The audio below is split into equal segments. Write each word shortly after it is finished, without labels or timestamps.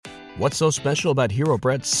What's so special about Hero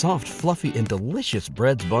Bread's soft, fluffy, and delicious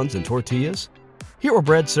breads, buns, and tortillas? Hero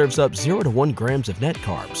Bread serves up 0 to 1 grams of net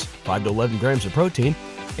carbs, 5 to 11 grams of protein,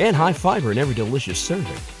 and high fiber in every delicious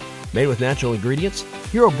serving. Made with natural ingredients,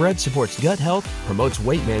 Hero Bread supports gut health, promotes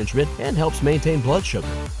weight management, and helps maintain blood sugar.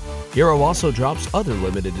 Hero also drops other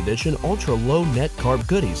limited edition ultra-low net carb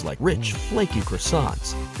goodies like rich, flaky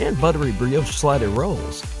croissants and buttery brioche slider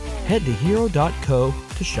rolls. Head to hero.co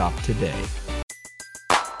to shop today.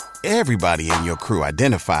 Everybody in your crew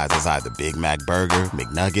identifies as either Big Mac Burger,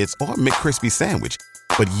 McNuggets, or McCrispy Sandwich.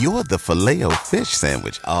 But you're the Filet-O-Fish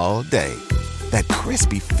Sandwich all day. That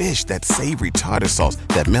crispy fish, that savory tartar sauce,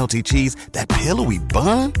 that melty cheese, that pillowy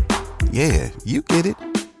bun. Yeah, you get it.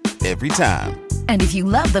 Every time. And if you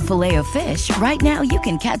love the Filet-O-Fish, right now you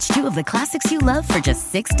can catch 2 of the classics you love for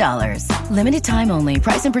just $6. Limited time only.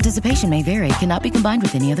 Price and participation may vary. Cannot be combined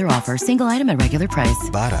with any other offer. Single item at regular price.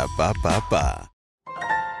 Ba-da-ba-ba-ba.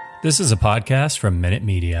 This is a podcast from Minute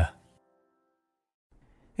Media.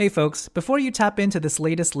 Hey folks, before you tap into this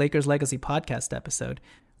latest Lakers Legacy podcast episode,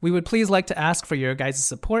 we would please like to ask for your guys'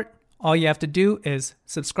 support. All you have to do is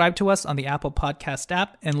subscribe to us on the Apple Podcast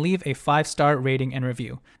app and leave a 5-star rating and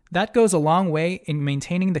review. That goes a long way in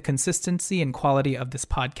maintaining the consistency and quality of this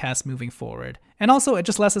podcast moving forward. And also, it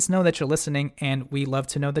just lets us know that you're listening, and we love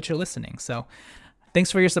to know that you're listening. So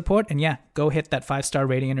thanks for your support, and yeah, go hit that 5-star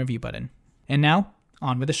rating and review button. And now,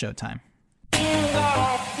 on with the showtime.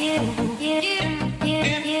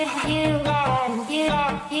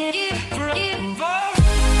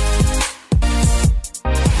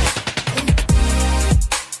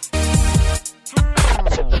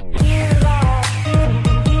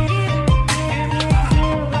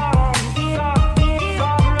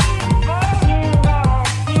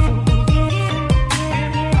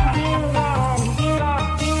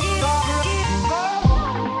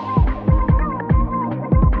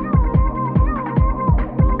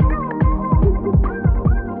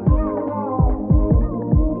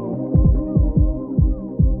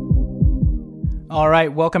 All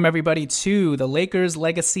right, welcome everybody to the Lakers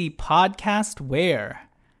Legacy podcast, where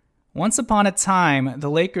once upon a time, the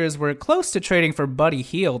Lakers were close to trading for Buddy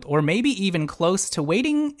Hield, or maybe even close to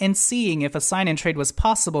waiting and seeing if a sign-and trade was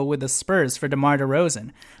possible with the Spurs for DeMar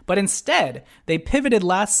DeRozan. But instead, they pivoted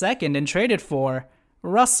last second and traded for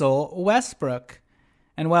Russell Westbrook.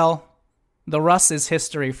 And well, the Russ is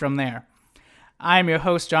history from there. I'm your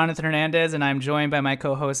host, Jonathan Hernandez, and I'm joined by my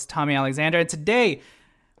co-host, Tommy Alexander. And today,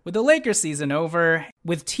 with the Lakers season over,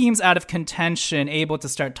 with teams out of contention able to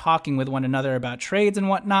start talking with one another about trades and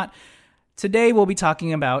whatnot, today we'll be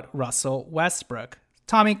talking about Russell Westbrook.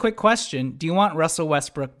 Tommy, quick question. Do you want Russell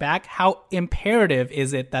Westbrook back? How imperative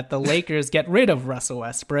is it that the Lakers get rid of Russell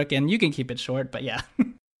Westbrook? And you can keep it short, but yeah.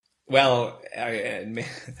 Well,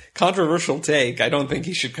 controversial take. I don't think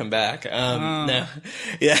he should come back. No,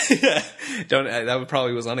 yeah, don't. That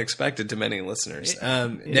probably was unexpected to many listeners.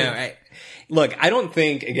 Look, I don't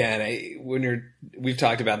think, again, we've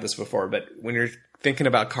talked about this before, but when you're thinking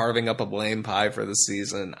about carving up a blame pie for the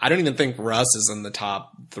season, I don't even think Russ is in the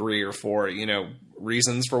top 3 or 4,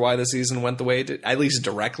 reasons for why the season went the way it did, at least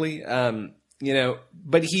directly.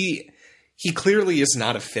 But he clearly is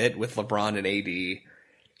not a fit with LeBron and AD.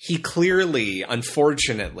 He clearly,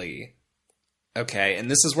 unfortunately, okay, and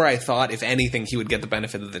this is where I thought, if anything, he would get the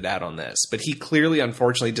benefit of the doubt on this. But he clearly,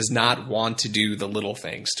 unfortunately, does not want to do the little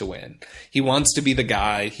things to win. He wants to be the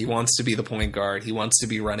guy. He wants to be the point guard. He wants to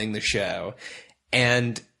be running the show.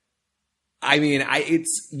 And, I mean,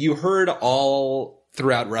 you heard all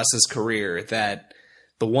throughout Russ's career that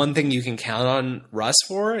the one thing you can count on Russ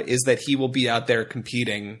for is that he will be out there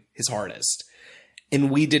competing his hardest. And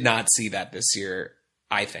we did not see that this year.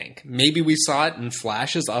 I think maybe we saw it in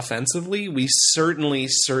flashes offensively. We certainly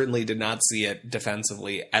did not see it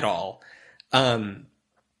defensively at all. And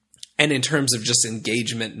in terms of just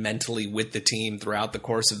engagement mentally with the team throughout the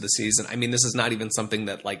course of the season, I mean, this is not even something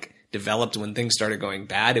that developed when things started going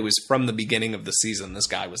bad. It was from the beginning of the season. This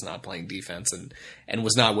guy was not playing defense and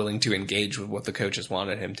was not willing to engage with what the coaches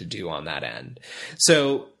wanted him to do on that end.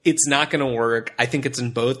 So it's not going to work. I think it's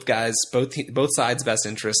in both sides' best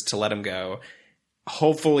interest to let him go.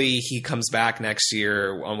 Hopefully he comes back next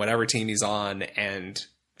year on whatever team he's on and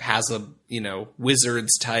has a,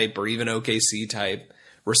 Wizards type or even OKC type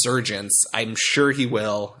resurgence. I'm sure he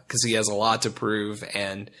will, because he has a lot to prove,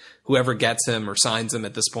 and whoever gets him or signs him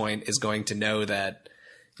at this point is going to know that,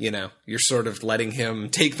 you're sort of letting him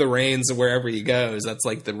take the reins of wherever he goes. That's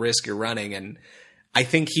like the risk you're running. And I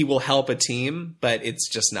think he will help a team, but it's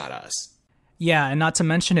just not us. Yeah, and not to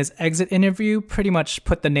mention his exit interview pretty much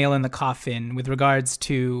put the nail in the coffin with regards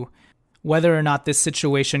to whether or not this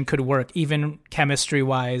situation could work, even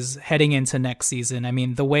chemistry-wise, heading into next season. I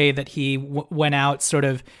mean, the way that he went out sort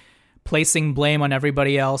of placing blame on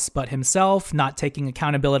everybody else but himself, not taking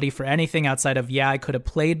accountability for anything outside of, I could have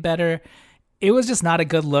played better. It was just not a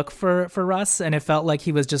good look for Russ, and it felt like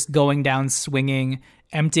he was just going down swinging,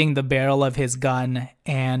 emptying the barrel of his gun.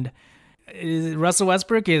 And Russell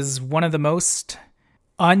Westbrook is one of the most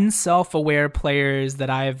unself-aware players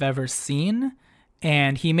that I've ever seen.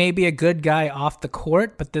 And he may be a good guy off the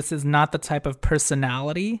court, but this is not the type of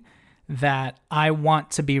personality that I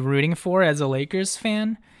want to be rooting for as a Lakers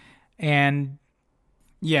fan. And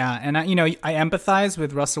I empathize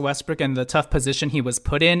with Russell Westbrook and the tough position he was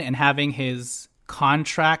put in and having his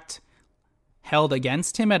contract held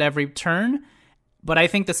against him at every turn. But I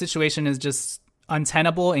think the situation is just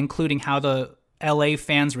untenable, including how the LA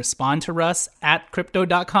fans respond to Russ at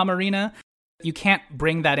Crypto.com Arena. You can't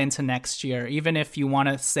bring that into next year, even if you want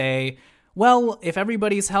to say, well, if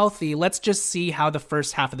everybody's healthy, let's just see how the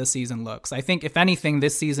first half of the season looks. I think, if anything,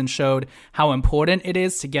 this season showed how important it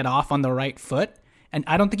is to get off on the right foot. And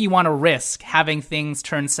I don't think you want to risk having things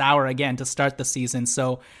turn sour again to start the season.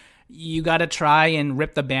 So you got to try and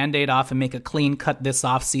rip the Band-Aid off and make a clean cut this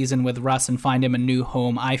offseason with Russ and find him a new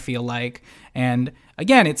home, I feel like. And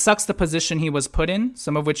again, it sucks the position he was put in,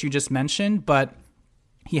 some of which you just mentioned, but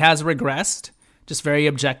he has regressed, just very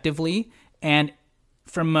objectively. And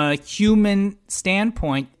from a human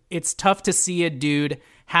standpoint, it's tough to see a dude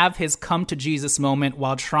have his come to Jesus moment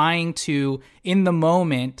while trying to, in the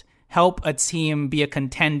moment, help a team be a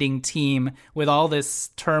contending team with all this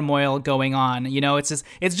turmoil going on. You know, it's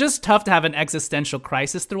just tough to have an existential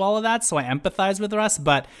crisis through all of that. So I empathize with Russ,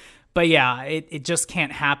 but yeah, it just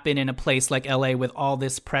can't happen in a place like LA with all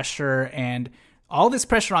this pressure and all this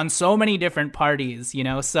pressure on so many different parties, you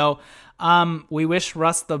know? So we wish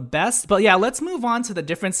Russ the best. But yeah, let's move on to the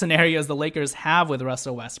different scenarios the Lakers have with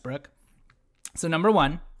Russell Westbrook. So number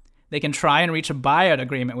one, they can try and reach a buyout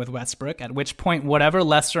agreement with Westbrook, at which point whatever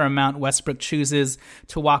lesser amount Westbrook chooses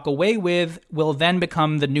to walk away with will then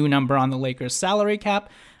become the new number on the Lakers' salary cap.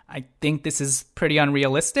 I think this is pretty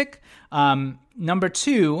unrealistic. Number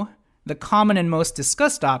two, the common and most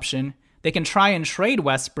discussed option, they can try and trade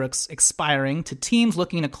Westbrook's expiring to teams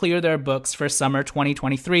looking to clear their books for summer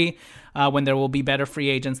 2023, when there will be better free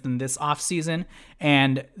agents than this offseason.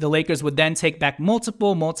 And the Lakers would then take back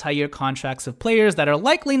multiple multi-year contracts of players that are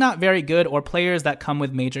likely not very good or players that come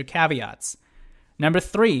with major caveats. Number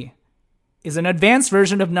three is an advanced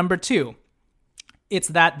version of number two. It's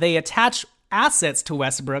that they attach assets to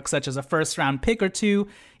Westbrook, such as a first-round pick or two,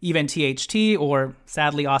 even THT, or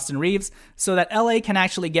sadly Austin Reeves, so that LA can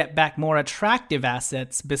actually get back more attractive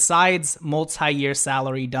assets besides multi-year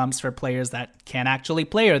salary dumps for players that can't actually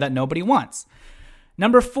play or that nobody wants.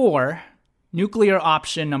 Number four, nuclear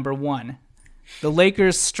option number one. The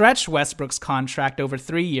Lakers stretch Westbrook's contract over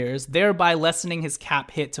 3 years, thereby lessening his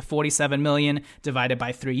cap hit to $47 million divided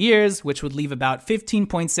by 3 years, which would leave about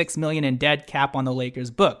 $15.6 million in dead cap on the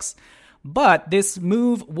Lakers' books. But this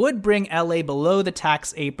move would bring LA below the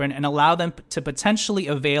tax apron and allow them to potentially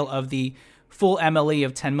avail of the full MLE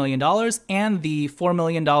of $10 million and the $4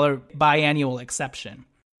 million biannual exception.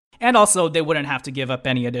 And also, they wouldn't have to give up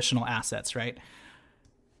any additional assets, right?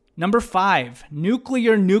 Number five,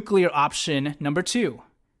 nuclear option number two.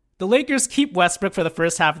 The Lakers keep Westbrook for the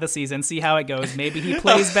first half of the season, see how it goes. Maybe he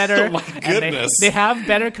plays better. Oh my goodness. They have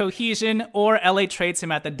better cohesion, or LA trades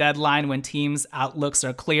him at the deadline when teams' outlooks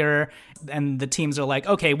are clearer and the teams are like,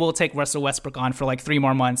 okay, we'll take Russell Westbrook on for like 3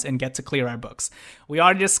 more months and get to clear our books. We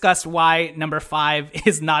already discussed why number five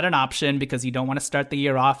is not an option, because you don't want to start the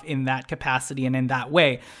year off in that capacity and in that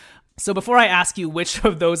way. So before I ask you which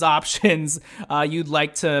of those options you'd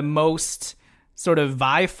like to most sort of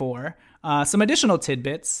vie for, some additional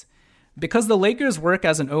tidbits. Because the Lakers work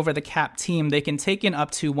as an over-the-cap team, they can take in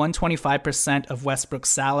up to 125% of Westbrook's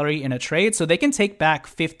salary in a trade, so they can take back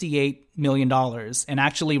 $58 million and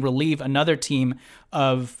actually relieve another team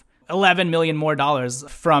of $11 million more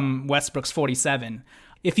from Westbrook's 47.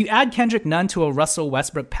 If you add Kendrick Nunn to a Russell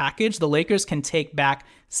Westbrook package, the Lakers can take back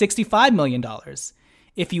 $65 million.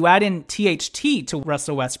 If you add in THT to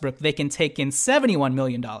Russell Westbrook, they can take in $71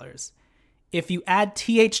 million. If you add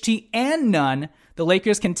THT and Nunn, the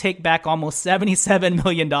Lakers can take back almost $77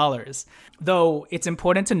 million. Though it's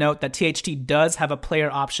important to note that THT does have a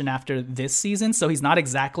player option after this season, so he's not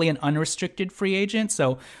exactly an unrestricted free agent.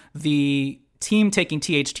 So the team taking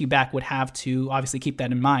THT back would have to obviously keep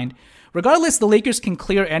that in mind. Regardless, the Lakers can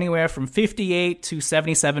clear anywhere from $58 to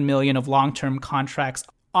 $77 million of long-term contracts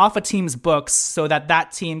off a team's books so that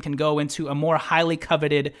that team can go into a more highly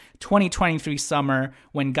coveted 2023 summer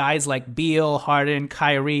when guys like Beal, Harden,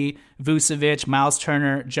 Kyrie, Vucevic, Miles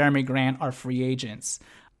Turner, Jeremy Grant are free agents.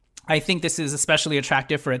 I think this is especially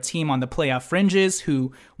attractive for a team on the playoff fringes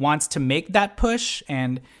who wants to make that push,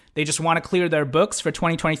 and they just want to clear their books for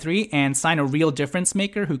 2023 and sign a real difference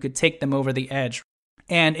maker who could take them over the edge.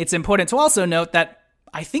 And it's important to also note that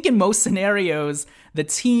I think in most scenarios, the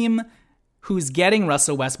team who's getting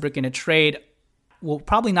Russell Westbrook in a trade will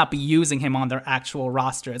probably not be using him on their actual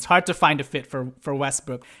roster. It's hard to find a fit for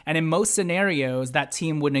Westbrook. And in most scenarios, that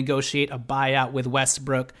team would negotiate a buyout with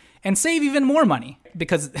Westbrook and save even more money.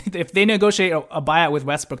 Because if they negotiate a buyout with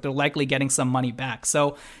Westbrook, they're likely getting some money back.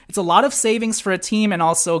 So it's a lot of savings for a team and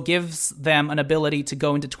also gives them an ability to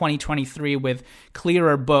go into 2023 with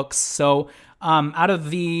clearer books. So out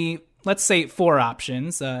of the, let's say, 4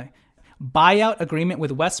 options, buyout agreement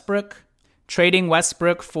with Westbrook, trading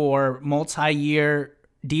Westbrook for multi-year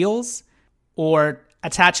deals, or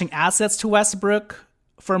attaching assets to Westbrook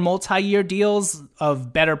for multi-year deals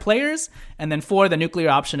of better players, and then 4, the nuclear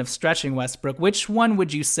option of stretching Westbrook. Which one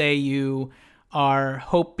would you say you are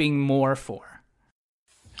hoping more for?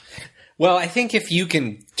 Well, I think if you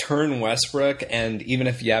can turn Westbrook, and even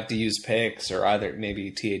if you have to use picks or either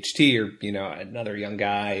maybe THT or, another young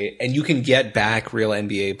guy, and you can get back real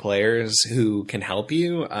NBA players who can help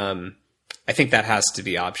you, I think that has to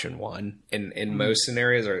be option 1 in most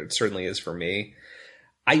scenarios, or it certainly is for me.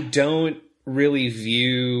 I don't really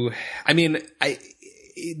view, I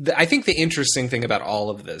think the interesting thing about all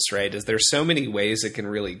of this, right, is there's so many ways it can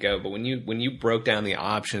really go. But when you broke down the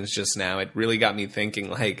options just now, it really got me thinking,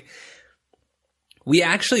 like, we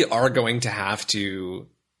actually are going to have to,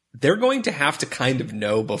 they're going to have to kind of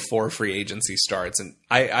know before free agency starts. And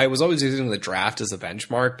I was always using the draft as a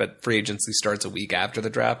benchmark, but free agency starts a week after the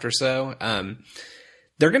draft or so.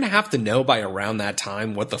 They're going to have to know by around that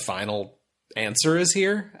time what the final answer is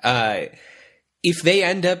here. If they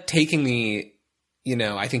end up taking the,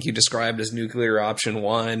 I think you described as nuclear option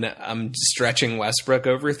 1, I'm stretching Westbrook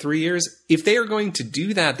over 3 years. If they are going to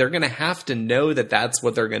do that, they're going to have to know that that's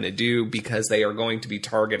what they're going to do, because they are going to be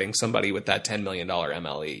targeting somebody with that $10 million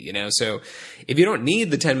MLE, So if you don't need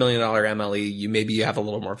the $10 million MLE, maybe you have a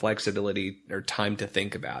little more flexibility or time to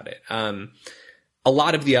think about it. A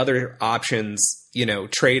lot of the other options,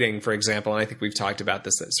 trading, for example, and I think we've talked about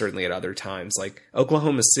this certainly at other times, like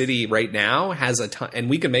Oklahoma City right now has a ton, and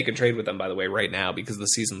we can make a trade with them, by the way, right now, because the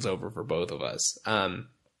season's over for both of us.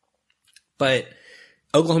 But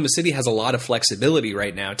Oklahoma City has a lot of flexibility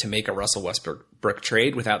right now to make a Russell Westbrook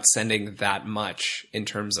trade without sending that much in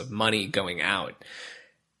terms of money going out.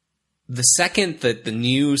 The second that the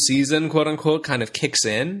new season, quote unquote, kind of kicks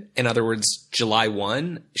in other words, July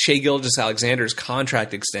 1, Shai Gilgeous-Alexander's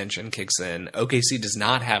contract extension kicks in. OKC does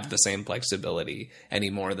not have the same flexibility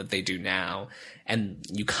anymore that they do now. And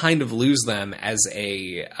you kind of lose them as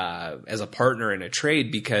a partner in a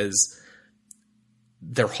trade, because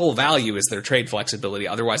their whole value is their trade flexibility.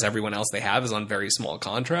 Otherwise, everyone else they have is on very small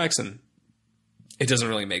contracts, and it doesn't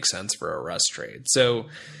really make sense for a Russ trade. So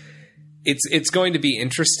it's going to be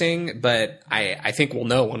interesting, but I think we'll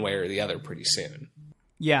know one way or the other pretty soon.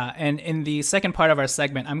 Yeah, and in the second part of our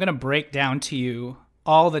segment, I'm going to break down to you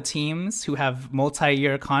all the teams who have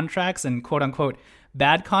multi-year contracts and quote-unquote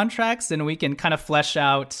bad contracts, and we can kind of flesh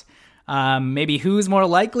out maybe who's more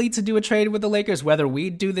likely to do a trade with the Lakers, whether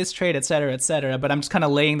we do this trade, et cetera, et cetera. But I'm just kind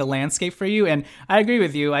of laying the landscape for you, and I agree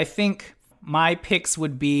with you. I think my picks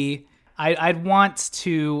would be I'd want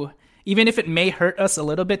to, even if it may hurt us a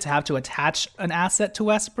little bit to have to attach an asset to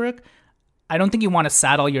Westbrook, I don't think you want to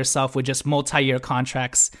saddle yourself with just multi-year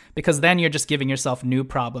contracts, because then you're just giving yourself new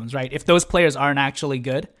problems, right? If those players aren't actually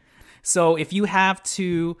good. So if you have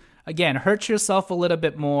to, again, hurt yourself a little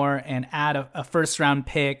bit more and add a first-round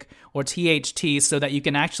pick or THT so that you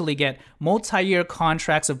can actually get multi-year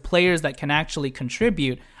contracts of players that can actually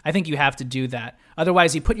contribute, I think you have to do that.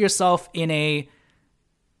 Otherwise, you put yourself in a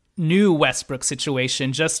new Westbrook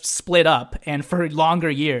situation, just split up and for longer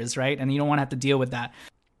years, right? And you don't want to have to deal with that.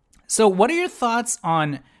 So what are your thoughts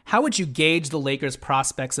on how would you gauge the Lakers'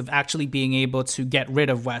 prospects of actually being able to get rid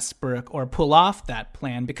of Westbrook or pull off that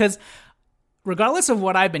plan? Because regardless of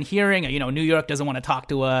what I've been hearing, New York doesn't want to talk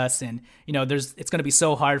to us, and it's going to be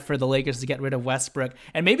so hard for the Lakers to get rid of Westbrook.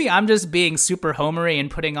 And maybe I'm just being super homery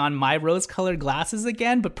and putting on my rose-colored glasses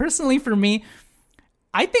again, but personally for me,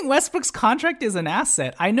 I think Westbrook's contract is an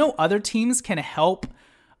asset. I know other teams can help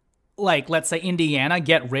like, let's say Indiana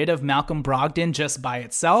get rid of Malcolm Brogdon just by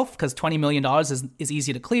itself because $20 million is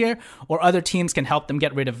easy to clear, or other teams can help them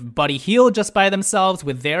get rid of Buddy Hield just by themselves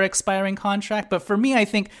with their expiring contract. But for me, I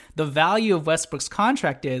think the value of Westbrook's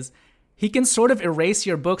contract is he can sort of erase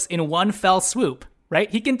your books in one fell swoop, right?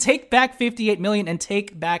 He can take back $58 million and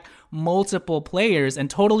take back multiple players and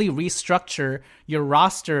totally restructure your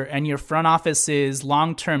roster and your front office's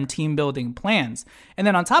long-term team building plans. And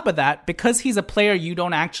then on top of that, because he's a player you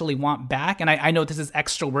don't actually want back, and I know this is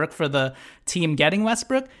extra work for the team getting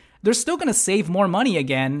Westbrook, they're still going to save more money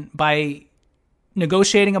again by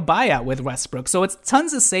negotiating a buyout with Westbrook. So it's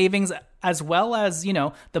tons of savings, as well as, you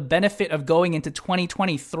know, the benefit of going into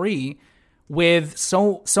 2023 with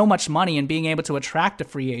so much money and being able to attract a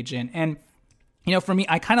free agent. And you know, for me,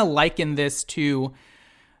 I kind of liken this to,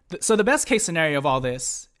 so the best case scenario of all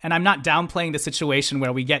this, and I'm not downplaying the situation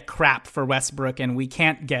where we get crap for Westbrook and we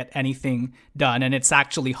can't get anything done and it's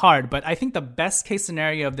actually hard, but I think the best case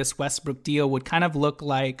scenario of this Westbrook deal would kind of look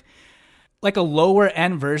like a lower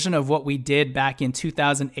end version of what we did back in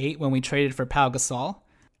 2008 when we traded for Pau Gasol.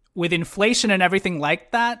 With inflation and everything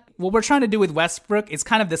like that, what we're trying to do with Westbrook is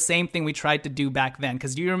kind of the same thing we tried to do back then.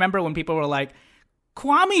 Because do you remember when people were like,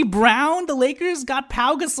 Kwame Brown? The Lakers got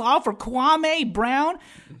Pau Gasol for Kwame Brown?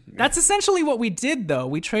 That's essentially what we did, though.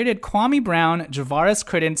 We traded Kwame Brown, Javaris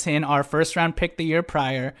Crittenton, our first-round pick the year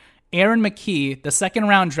prior, Aaron McKee, the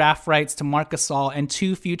second-round draft rights to Marc Gasol, and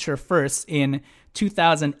 2 future firsts in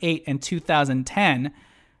 2008 and 2010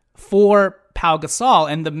 for Pau Gasol.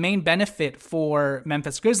 And the main benefit for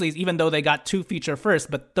Memphis Grizzlies, even though they got 2 future firsts,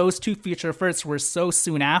 but those 2 future firsts were so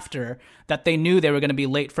soon after that they knew they were going to be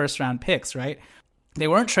late first-round picks, right? They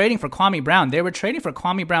weren't trading for Kwame Brown. They were trading for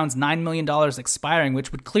Kwame Brown's $9 million expiring,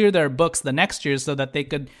 which would clear their books the next year so that they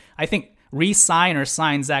could, I think, re-sign or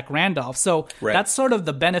sign Zach Randolph. So That's sort of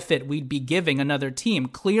the benefit we'd be giving another team,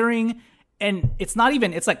 clearing. And it's not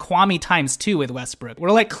even, it's like Kwame times 2 with Westbrook.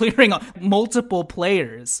 We're like clearing multiple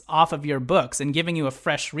players off of your books and giving you a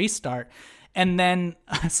fresh restart. And then,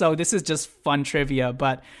 so this is just fun trivia,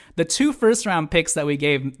 but the 2 first-round picks that we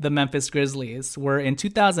gave the Memphis Grizzlies were in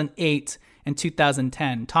 2008 and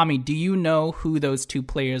 2010. Tommy, do you know who those 2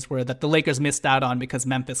 players were that the Lakers missed out on because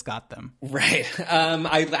Memphis got them? Right.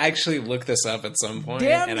 I actually looked this up at some point.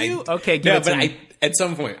 Damn you! Okay, give it to me. At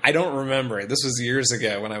some point, I don't remember it. This was years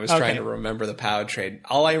ago when I was trying to remember the Pau trade.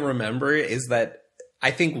 All I remember is that I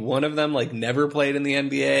think one of them like never played in the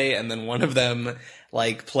NBA, and then one of them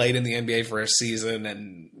like played in the NBA for a season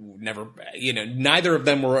and never, you know, neither of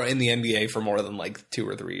them were in the NBA for more than like 2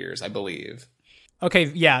 or 3 years, I believe.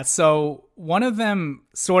 Okay, yeah, so one of them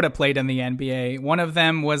sort of played in the NBA. One of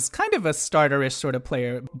them was kind of a starter-ish sort of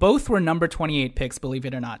player. Both were number 28 picks, believe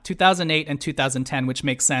it or not. 2008 and 2010, which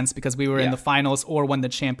makes sense because we were in the finals or won the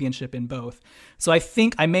championship in both. So I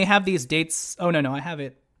think I may have these dates. Oh, no, I have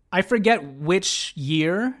it. I forget which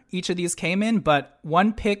year each of these came in, but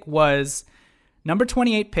one pick was number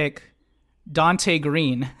 28 pick, Dante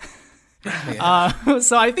Green. So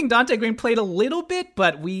I think Dante Green played a little bit,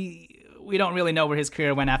 but we don't really know where his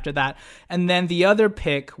career went after that. And then the other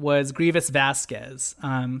pick was Grievous Vasquez.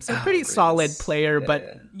 So pretty solid player,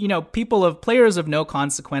 but you know, players of no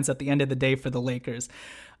consequence at the end of the day for the Lakers.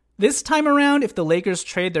 This time around, if the Lakers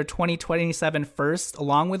trade their 2027 first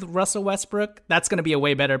along with Russell Westbrook, that's going to be a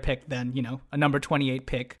way better pick than, you know, a number 28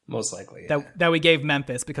 pick. Most likely. That we gave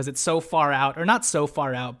Memphis because it's so far out, or not so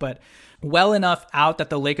far out, but well enough out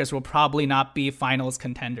that the Lakers will probably not be finals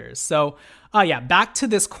contenders. So, back to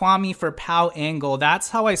this Kwame for Pau angle. That's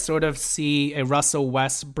how I sort of see a Russell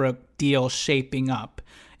Westbrook deal shaping up.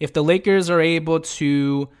 If the Lakers are able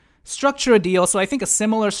to structure a deal, so I think a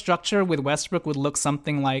similar structure with Westbrook would look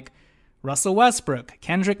something like Russell Westbrook,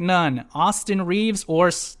 Kendrick Nunn, Austin Reeves,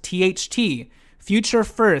 or THT, future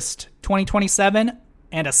first, 2027,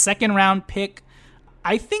 and a second-round pick.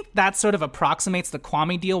 I think that sort of approximates the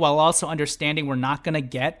Kwame deal while also understanding we're not going to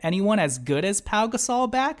get anyone as good as Pau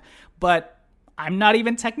Gasol back, but I'm not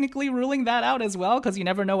even technically ruling that out as well because you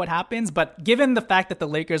never know what happens. But given the fact that the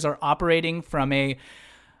Lakers are operating from a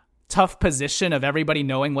tough position of everybody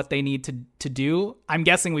knowing what they need to do, I'm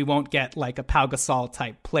guessing we won't get like a Pau Gasol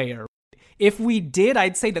type player. If we did,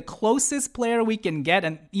 I'd say the closest player we can get,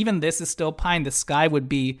 and even this is still pie in the sky, would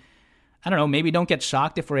be, I don't know, maybe don't get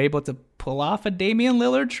shocked if we're able to pull off a Damian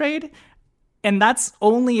Lillard trade. And that's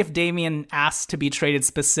only if Damian asks to be traded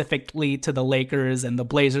specifically to the Lakers and the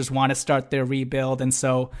Blazers want to start their rebuild. And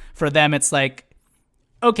so for them, it's like,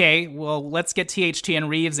 okay, well, let's get THT and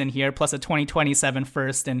Reeves in here, plus a 2027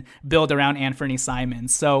 first, and build around Anthony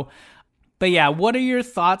Simons. So, but yeah, what are your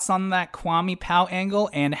thoughts on that Kwame Pau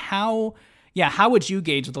angle, and how, yeah, how would you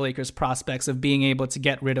gauge the Lakers' prospects of being able to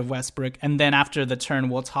get rid of Westbrook? And then after the turn,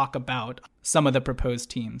 we'll talk about some of the proposed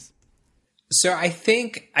teams. So I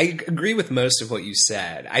think I agree with most of what you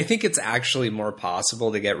said. I think it's actually more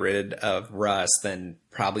possible to get rid of Russ than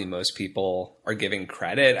probably most people are giving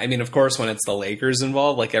credit. I mean, of course, when it's the Lakers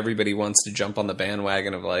involved, like everybody wants to jump on the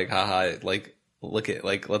bandwagon of like, haha, like, look at,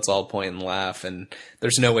 like, let's all point and laugh, and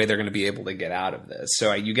there's no way they're going to be able to get out of this.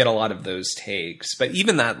 So you get a lot of those takes. But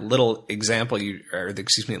even that little example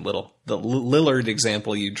the Lillard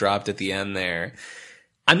example you dropped at the end there,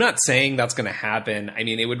 I'm not saying that's going to happen. I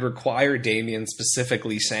mean, it would require Damian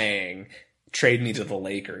specifically saying, trade me to the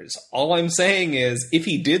Lakers. All I'm saying is, if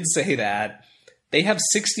he did say that, they have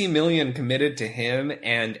 $60 million committed to him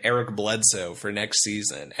and Eric Bledsoe for next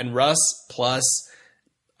season. And Russ plus,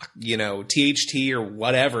 THT or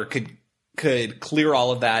whatever could clear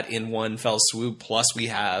all of that in one fell swoop. Plus we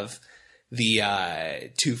have the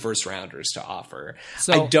 2 first rounders to offer.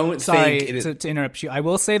 So, I don't think it is. To interrupt you, I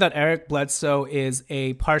will say that Eric Bledsoe is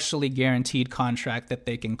a partially guaranteed contract that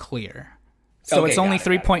they can clear. So it's only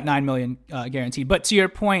 $3.9 million guaranteed. But to your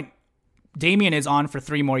point, Damian is on for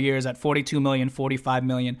 3 more years at $42 million, $45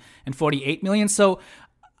 million, and $48 million. So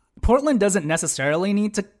Portland doesn't necessarily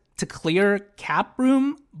need to clear cap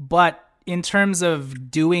room, but in terms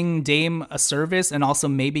of doing Dame a service and also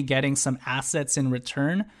maybe getting some assets in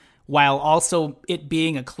return, while also it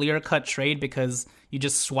being a clear-cut trade because you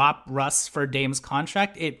just swap Russ for Dame's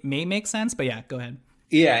contract, it may make sense. But yeah, go ahead.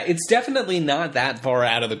 Yeah, it's definitely not that far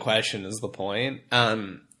out of the question is the point.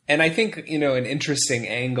 And I think, an interesting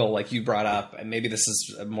angle like you brought up, and maybe this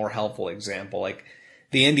is a more helpful example, like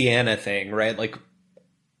the Indiana thing, right? Like,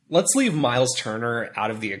 let's leave Miles Turner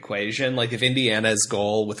out of the equation. Like, if Indiana's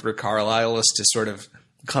goal with Rick Carlisle is to sort of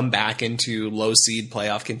come back into low seed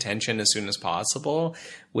playoff contention as soon as possible,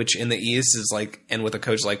 which in the East is like, and with a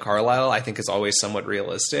coach like Carlisle, I think is always somewhat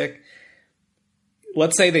realistic.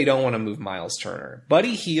 Let's say they don't want to move Miles Turner.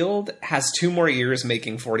 Buddy Hield has 2 more years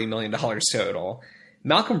making $40 million total.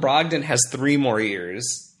 Malcolm Brogdon has 3 more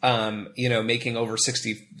years, making over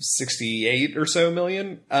 68 or so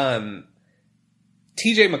million.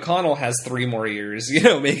 TJ McConnell has 3 more years,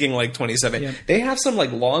 making like 27. Yeah. They have some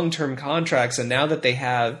like long-term contracts. And now that they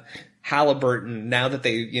have Halliburton, now that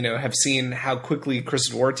they, have seen how quickly Chris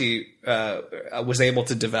Duarte was able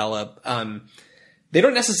to develop, they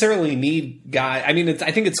don't necessarily need guys. I mean,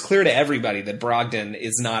 I think it's clear to everybody that Brogdon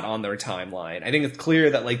is not on their timeline. I think it's clear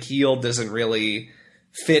that like Hield doesn't really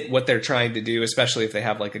fit what they're trying to do, especially if they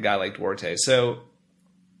have like a guy like Duarte. So,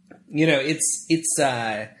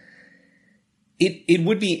 It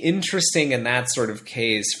would be interesting in that sort of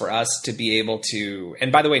case for us to be able to,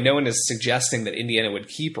 and by the way, no one is suggesting that Indiana would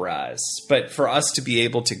keep Russ, but for us to be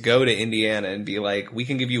able to go to Indiana and be like, we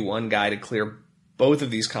can give you one guy to clear both of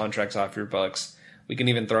these contracts off your books. We can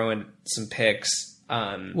even throw in some picks.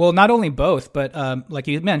 Well, not only both, but like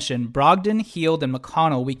you mentioned, Brogdon, Hield, and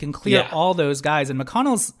McConnell, we can clear all those guys. And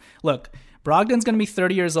Brogdon's going to be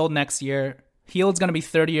 30 years old next year. Hield's going to be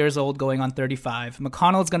 30 years old going on 35.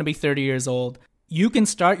 McConnell's going to be 30 years old. You can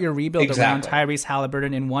start your rebuild around Tyrese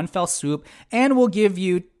Halliburton in one fell swoop, and we'll give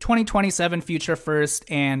you 2027 future first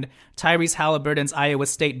and Tyrese Halliburton's Iowa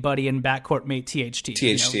State buddy and backcourt mate THT.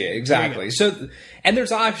 Exactly. So, and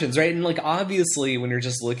there's options, right? And like, obviously, when you're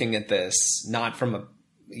just looking at this, not from a,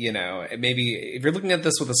 maybe if you're looking at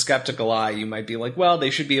this with a skeptical eye, you might be like, well, they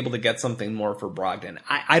should be able to get something more for Brogdon.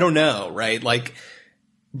 I don't know, right? Like,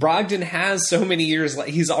 Brogdon has so many years.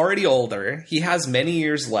 He's already older. He has many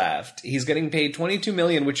years left. He's getting paid $22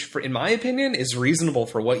 million, which, in my opinion, is reasonable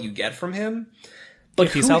for what you get from him. But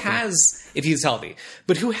if he's healthy.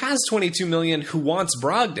 But who has $22 million who wants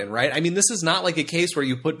Brogdon, right? I mean, this is not like a case where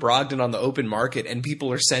you put Brogdon on the open market and people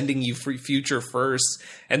are sending you free future firsts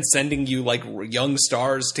and sending you like young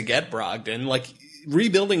stars to get Brogdon. Like,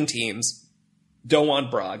 rebuilding teams don't want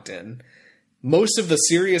Brogdon. Most of the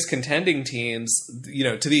serious contending teams,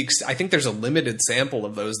 I think there's a limited sample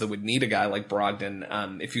of those that would need a guy like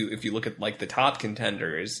Brogdon. If you look at like the top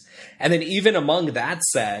contenders, and then even among that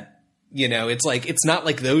set, it's like, it's not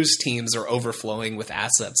like those teams are overflowing with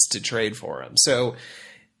assets to trade for him. So,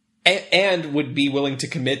 and would be willing to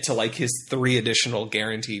commit to like his 3 additional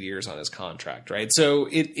guaranteed years on his contract, right? So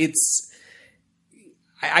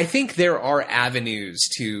I think there are avenues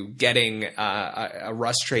to getting a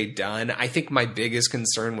Russ trade done. I think my biggest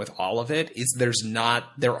concern with all of it is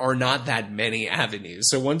there are not that many avenues.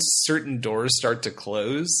 So once certain doors start to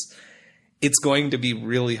close, it's going to be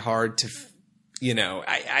really hard to,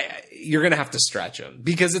 you're going to have to stretch them,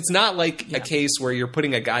 because it's not like a case where you're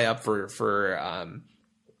putting a guy up for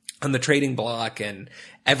on the trading block and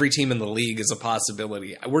every team in the league is a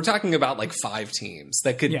possibility. We're talking about like 5 teams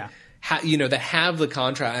that could, that have the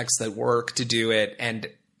contracts that work to do it, and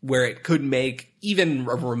where it could make even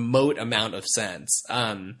a remote amount of sense.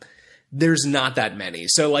 There's not that many.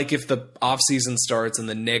 So like if the offseason starts and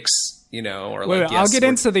the Knicks, or like, I'll get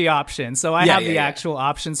into the options. So I have the actual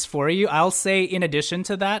options for you. I'll say in addition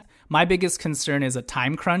to that, my biggest concern is a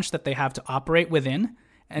time crunch that they have to operate within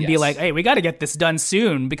and be like, hey, we got to get this done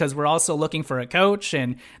soon because we're also looking for a coach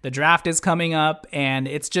and the draft is coming up. And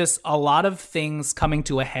it's just a lot of things coming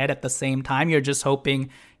to a head at the same time. You're just hoping,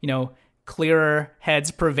 clearer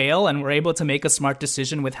heads prevail and we're able to make a smart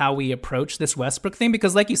decision with how we approach this Westbrook thing.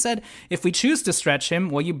 Because like you said, if we choose to stretch him,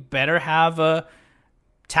 well, you better have a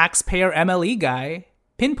taxpayer MLE guy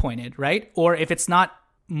pinpointed, right? Or if it's not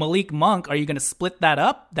Malik Monk, are you going to split that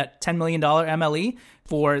up, that $10 million MLE,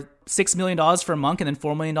 for $6 million for Monk and then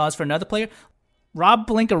 $4 million for another player? Rob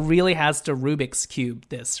Pelinka really has to Rubik's Cube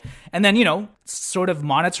this. And then, sort of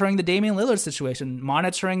monitoring the Damian Lillard situation,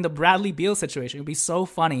 monitoring the Bradley Beal situation. It would be so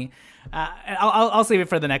funny. I'll save it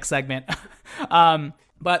for the next segment.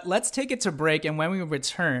 But let's take it to break, and when we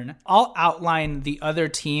return, I'll outline the other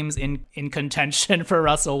teams in contention for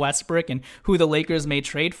Russell Westbrook and who the Lakers may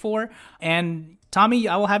trade for. And Tommy,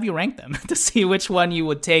 I will have you rank them to see which one you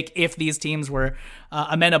would take if these teams were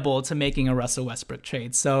amenable to making a Russell Westbrook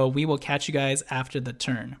trade. So we will catch you guys after the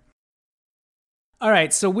turn. All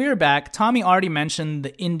right, so we're back. Tommy already mentioned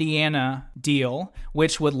the Indiana deal,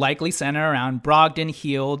 which would likely center around Brogdon,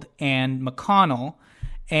 Hield, and McConnell.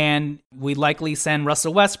 And we'd likely send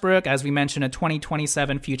Russell Westbrook, as we mentioned, a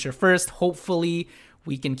 2027 future first. Hopefully,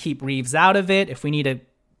 we can keep Reeves out of it. If we need to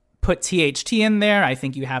put THT in there, I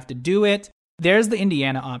think you have to do it. There's the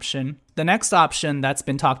Indiana option. The next option that's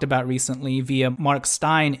been talked about recently via Mark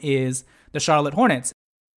Stein is the Charlotte Hornets.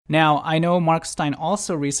 Now, I know Mark Stein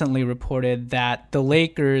also recently reported that the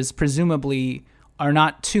Lakers presumably are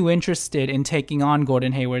not too interested in taking on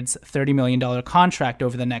Gordon Hayward's $30 million contract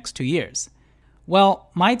over the next 2 years.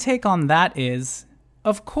 Well, my take on that is,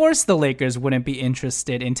 of course the Lakers wouldn't be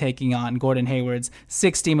interested in taking on Gordon Hayward's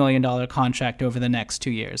 $60 million contract over the next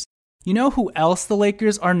 2 years. You know who else the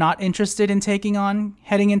Lakers are not interested in taking on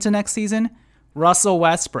heading into next season? Russell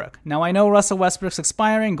Westbrook. Now, I know Russell Westbrook's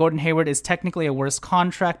expiring. Gordon Hayward is technically a worse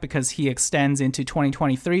contract because he extends into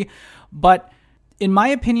 2023. But in my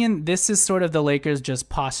opinion, this is sort of the Lakers just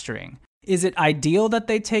posturing. Is it ideal that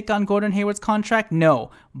they take on Gordon Hayward's contract? No.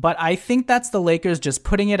 But I think that's the Lakers just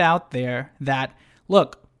putting it out there that,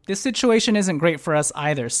 look, this situation isn't great for us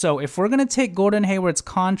either. So if we're going to take Gordon Hayward's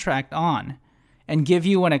contract on and give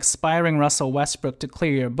you an expiring Russell Westbrook to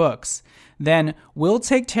clear your books, then we'll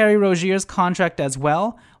take Terry Rozier's contract as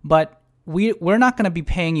well, but we're not going to be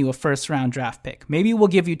paying you a first-round draft pick. Maybe we'll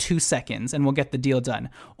give you 2 seconds and we'll get the deal done.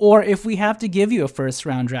 Or if we have to give you a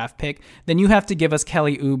first-round draft pick, then you have to give us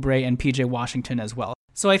Kelly Oubre and PJ Washington as well.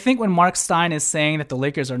 So I think when Mark Stein is saying that the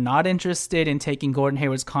Lakers are not interested in taking Gordon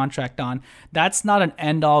Hayward's contract on, that's not an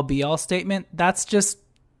end-all, be-all statement. That's just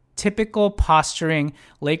typical posturing,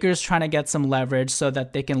 Lakers trying to get some leverage so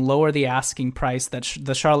that they can lower the asking price that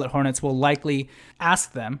the Charlotte Hornets will likely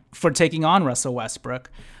ask them for taking on Russell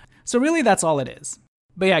Westbrook. So really, that's all it is.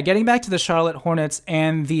 But yeah, getting back to the Charlotte Hornets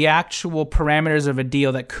and the actual parameters of a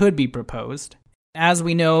deal that could be proposed. As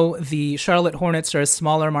we know, the Charlotte Hornets are a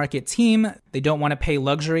smaller market team. They don't want to pay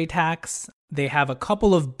luxury tax. They have a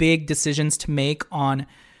couple of big decisions to make on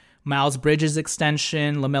Miles Bridges'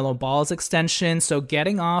 extension, LaMelo Ball's extension. So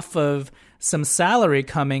getting off of some salary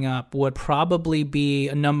coming up would probably be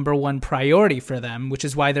a number one priority for them, which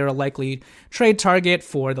is why they're a likely trade target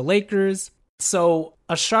for the Lakers. So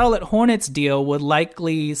a Charlotte Hornets deal would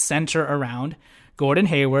likely center around Gordon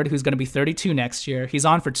Hayward, who's going to be 32 next year. He's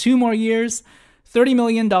on for 2 more years, $30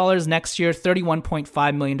 million next year,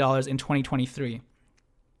 $31.5 million in 2023.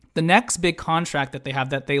 The next big contract that they have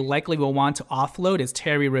that they likely will want to offload is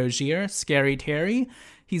Terry Rozier, Scary Terry.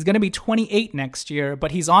 He's going to be 28 next year,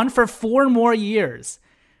 but he's on for 4 more years.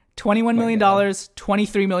 $21 million,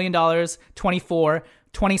 $23 million, 24,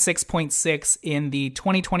 26.6 in the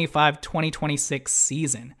 2025-2026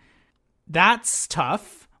 season. That's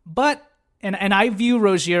tough, but and I view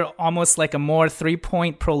Rozier almost like a more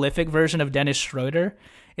 3-point prolific version of Dennis Schroeder.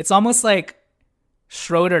 It's almost like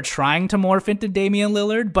Schroeder trying to morph into Damian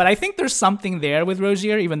Lillard, but I think there's something there with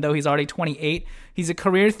Rozier, even though he's already 28. He's a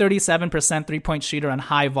career 37% 3-point shooter on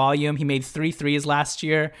high volume. He made 3 threes last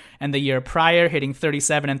year and the year prior, hitting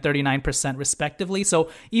 37 and 39% respectively. So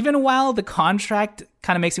even while the contract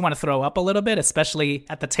kind of makes you want to throw up a little bit, especially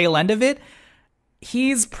at the tail end of it,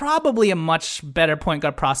 he's probably a much better point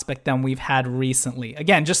guard prospect than we've had recently.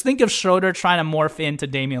 Again, just think of Schroeder trying to morph into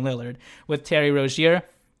Damian Lillard with Terry Rozier.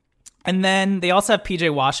 And then they also have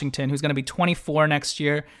PJ Washington, who's going to be 24 next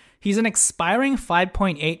year. He's an expiring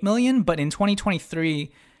 $5.8 million, but in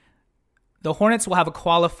 2023, the Hornets will have a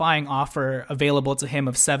qualifying offer available to him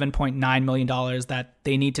of $7.9 million that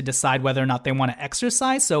they need to decide whether or not they want to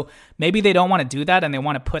exercise. So maybe they don't want to do that and they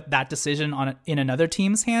want to put that decision in another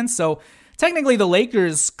team's hands. So technically the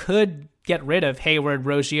Lakers could get rid of Hayward,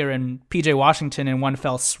 Rozier, and PJ Washington in one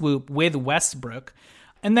fell swoop with Westbrook.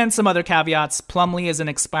 And then some other caveats. Plumlee is an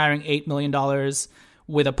expiring $8 million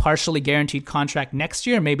with a partially guaranteed contract next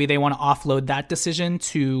year. Maybe they want to offload that decision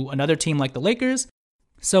to another team like the Lakers.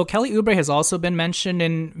 So Kelly Oubre has also been mentioned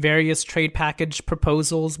in various trade package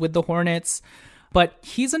proposals with the Hornets, but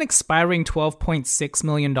he's an expiring $12.6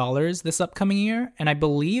 million this upcoming year, and I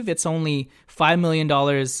believe it's only $5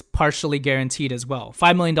 million partially guaranteed as well.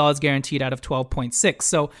 $5 million guaranteed out of 12.6.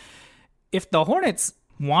 So if the Hornets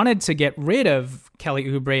wanted to get rid of Kelly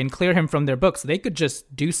Oubre and clear him from their books, they could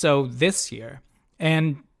just do so this year,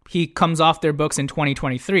 and he comes off their books in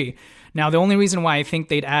 2023. Now, the only reason why I think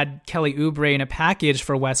they'd add Kelly Oubre in a package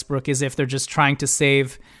for Westbrook is if they're just trying to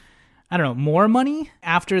save, more money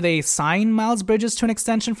after they sign Miles Bridges to an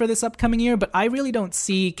extension for this upcoming year. But I really don't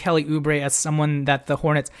see Kelly Oubre as someone that the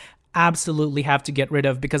Hornets absolutely have to get rid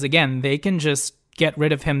of because, again, they can just get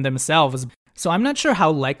rid of him themselves. So I'm not sure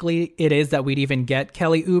how likely it is that we'd even get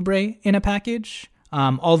Kelly Oubre in a package,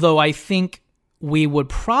 although I think we would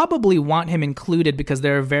probably want him included because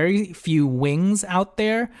there are very few wings out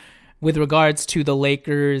there with regards to the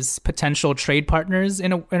Lakers' potential trade partners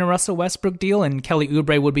in a Russell Westbrook deal, and Kelly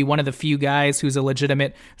Oubre would be one of the few guys who's a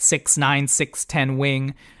legitimate 6'9", 6'10"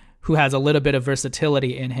 wing who has a little bit of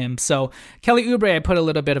versatility in him. So Kelly Oubre, I put a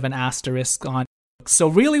little bit of an asterisk on. So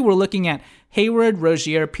really we're looking at Hayward,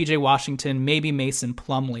 Rozier, PJ Washington, maybe Mason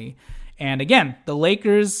Plumlee. And again, the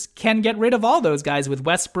Lakers can get rid of all those guys with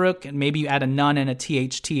Westbrook, and maybe you add a none and a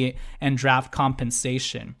THT and draft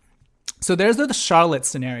compensation. So there's the Charlotte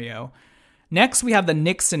scenario. Next, we have the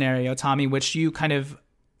Knicks scenario, Tommy, which you kind of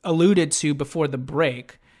alluded to before the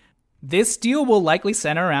break. This deal will likely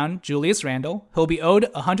center around Julius Randle. He'll be owed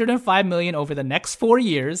 $105 million over the next 4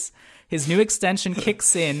 years. His new extension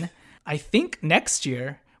kicks in, I think, next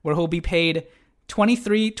year, where he'll be paid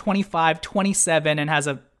 $23, $25, $27, and has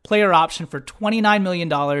a player option for $29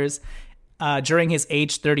 million during his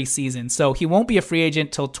age 30 season. So he won't be a free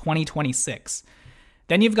agent till 2026.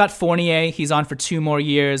 Then you've got Fournier. He's on for 2 more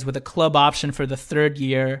years with a club option for the 3rd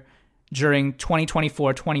year during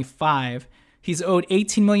 2024-25. He's owed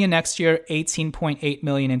 $18 million next year, $18.8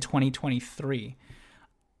 million in 2023.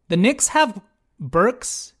 The Knicks have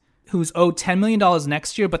Burks, who's owed $10 million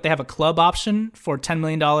next year, but they have a club option for $10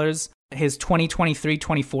 million his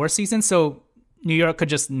 2023-24 season. So New York could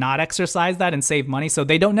just not exercise that and save money. So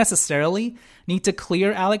they don't necessarily need to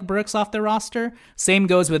clear Alec Burks off their roster. Same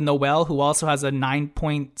goes with Noel, who also has a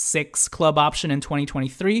 9.6 club option in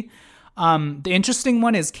 2023. The interesting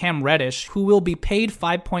one is Cam Reddish, who will be paid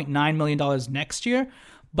 $5.9 million next year.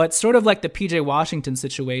 But sort of like the PJ Washington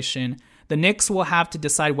situation, the Knicks will have to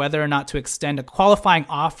decide whether or not to extend a qualifying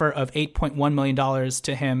offer of $8.1 million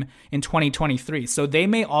to him in 2023. So they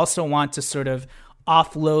may also want to sort of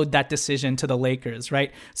offload that decision to the Lakers,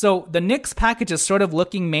 right? So the Knicks package is sort of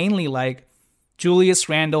looking mainly like Julius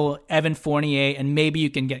Randle, Evan Fournier, and maybe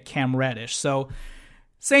you can get Cam Reddish. So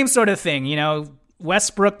same sort of thing,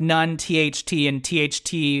 Westbrook, none, THT, and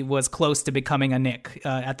THT was close to becoming a Knick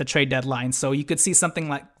at the trade deadline. So you could see something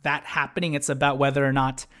like that happening. It's about whether or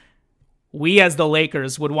not we as the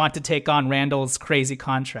Lakers would want to take on Randle's crazy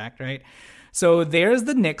contract, right? So there's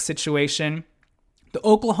the Knicks situation. The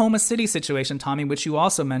Oklahoma City situation, Tommy, which you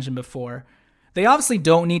also mentioned before, they obviously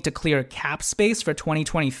don't need to clear cap space for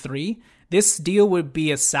 2023. This deal would be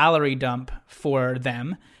a salary dump for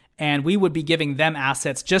them, and we would be giving them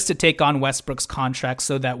assets just to take on Westbrook's contract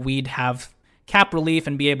so that we'd have cap relief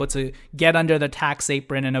and be able to get under the tax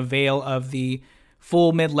apron and avail of the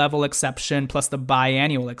full mid-level exception plus the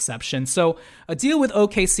biannual exception. So a deal with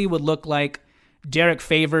OKC would look like Derek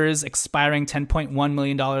Favors expiring $10.1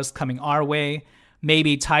 million coming our way,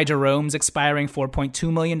 maybe Ty Jerome's expiring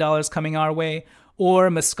 $4.2 million coming our way, or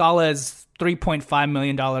Muscala's $3.5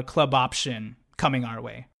 million club option coming our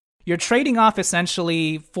way. You're trading off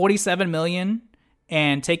essentially $47 million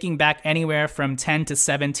and taking back anywhere from $10 to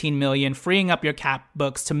 $17 million, freeing up your cap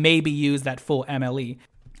books to maybe use that full MLE.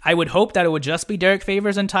 I would hope that it would just be Derek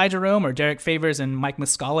Favors and Ty Jerome, or Derek Favors and Mike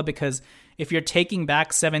Muscala, because if you're taking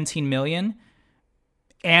back $17 million,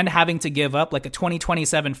 and having to give up like a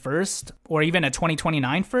 2027 first or even a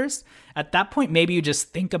 2029 first, at that point, maybe you just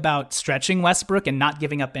think about stretching Westbrook and not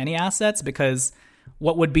giving up any assets, because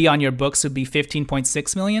what would be on your books would be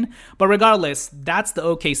 $15.6 million. But regardless, that's the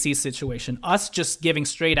OKC situation. Us just giving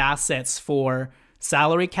straight assets for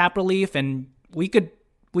salary cap relief, and we could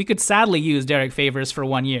sadly use Derek Favors for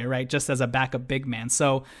 1 year, right? Just as a backup big man.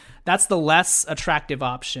 So that's the less attractive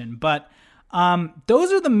option. But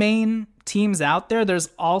those are the main teams out there. There's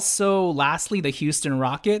also, lastly, the Houston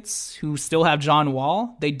Rockets, who still have John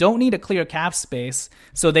Wall. They don't need a clear cap space,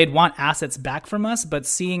 so they'd want assets back from us. But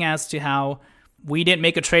seeing as to how we didn't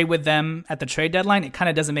make a trade with them at the trade deadline, it kind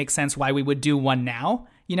of doesn't make sense why we would do one now.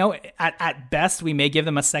 You know, at best, we may give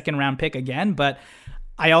them a second round pick again, but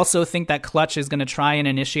I also think that Clutch is going to try and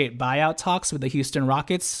initiate buyout talks with the Houston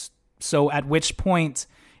Rockets. So at which point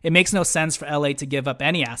it makes no sense for LA to give up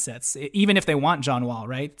any assets, even if they want John Wall,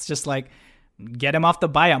 right? It's just like, get him off the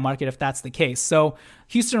buyout market if that's the case. So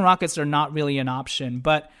Houston Rockets are not really an option.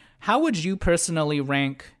 But how would you personally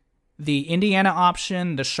rank the Indiana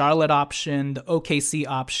option, the Charlotte option, the OKC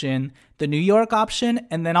option, the New York option,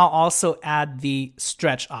 and then I'll also add the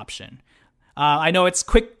stretch option? I know it's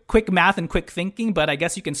quick math and quick thinking, but I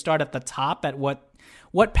guess you can start at the top at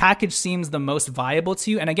what package seems the most viable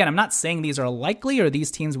to you. And again, I'm not saying these are likely or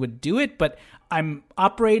these teams would do it, but I'm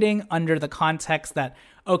operating under the context that,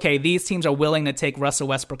 okay, these teams are willing to take Russell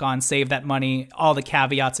Westbrook on, save that money, all the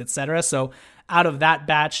caveats, etc. So out of that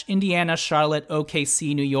batch, Indiana, Charlotte,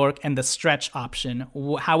 OKC, New York, and the stretch option,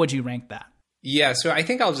 how would you rank that? Yeah, so I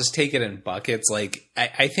think I'll just take it in buckets. Like,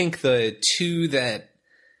 I think the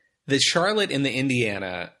Charlotte and the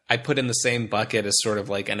Indiana, I put in the same bucket as sort of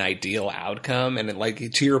like an ideal outcome. And like,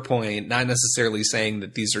 to your point, not necessarily saying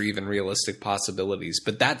that these are even realistic possibilities,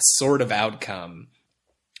 but that sort of outcome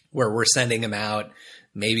where we're sending them out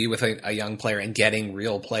maybe with a young player and getting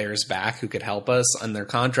real players back who could help us on their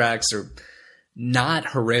contracts or not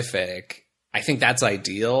horrific. I think that's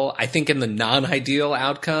ideal. I think in the non-ideal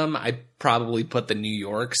outcome, I probably put the New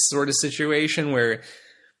York sort of situation where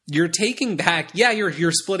you're taking back,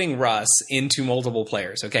 you're splitting Russ into multiple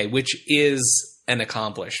players, okay, which is an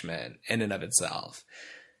accomplishment in and of itself.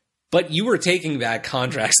 But you were taking back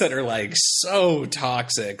contracts that are like so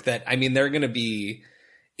toxic that, I mean,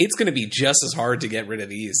 it's going to be just as hard to get rid of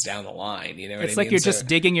these down the line. You know what I mean? It's like you're just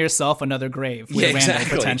digging yourself another grave with Randall,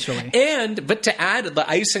 exactly. potentially. But to add the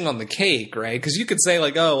icing on the cake, right? Because you could say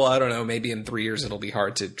like, oh, well, I don't know, maybe in 3 years it'll be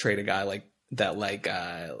hard to trade a guy like that, like,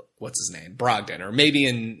 what's his name? Brogdon. Or maybe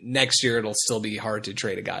in next year it'll still be hard to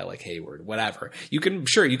trade a guy like Hayward, whatever. You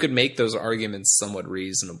could make those arguments somewhat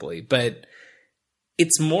reasonably, but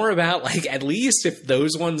it's more about like, at least if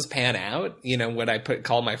those ones pan out, you know, what I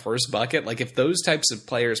call my first bucket, like if those types of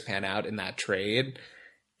players pan out in that trade,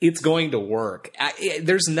 it's going to work.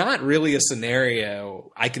 There's not really a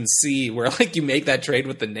scenario I can see where like you make that trade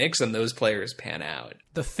with the Knicks and those players pan out.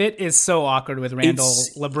 The fit is so awkward with Randall,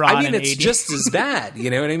 LeBron, and AD. It's just as bad. You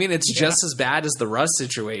know what I mean? It's just as bad as the Russ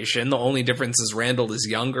situation. The only difference is Randall is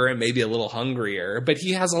younger and maybe a little hungrier, but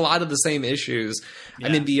he has a lot of the same issues. Yeah.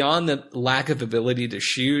 I mean, beyond the lack of ability to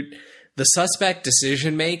shoot, the suspect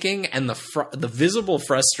decision making and the visible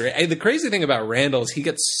frustration. The crazy thing about Randall is he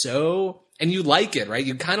gets so, and you like it, right?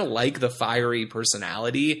 You kind of like the fiery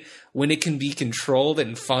personality when it can be controlled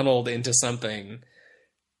and funneled into something,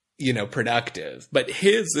 you know, productive. But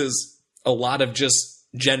his is a lot of just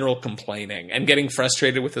general complaining and getting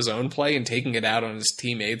frustrated with his own play and taking it out on his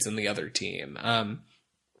teammates and the other team. And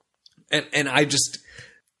I just,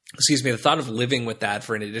 the thought of living with that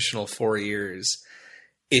for an additional 4 years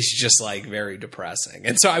is just like very depressing.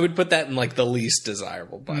 And so I would put that in like the least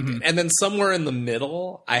desirable bucket. Mm-hmm. And then somewhere in the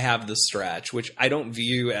middle, I have the stretch, which I don't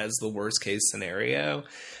view as the worst case scenario.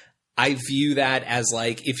 I view that as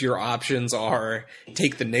like, if your options are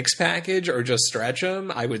take the Knicks package or just stretch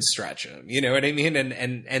them, I would stretch them. You know what I mean?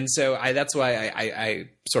 And so that's why I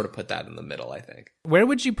sort of put that in the middle, I think. Where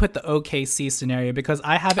would you put the OKC scenario? Because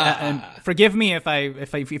I have it, and forgive me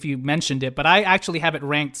if you mentioned it, but I actually have it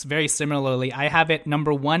ranked very similarly. I have it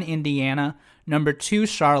number 1, Indiana, number 2,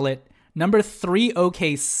 Charlotte, number 3,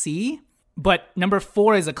 OKC. But number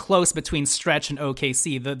 4 is a close between stretch and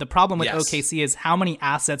OKC. The problem with OKC is how many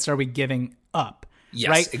assets are we giving up? Yes,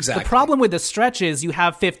 right? Exactly. The problem with the stretch is you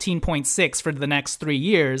have 15.6 for the next 3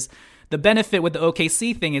 years. The benefit with the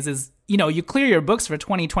OKC thing is you know, you clear your books for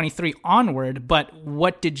 2023 onward, but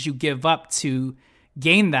what did you give up to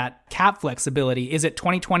gain that cap flexibility? Is it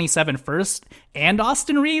 2027 first and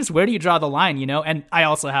Austin Reeves? Where do you draw the line, you know? And I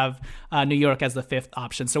also have New York as the 5th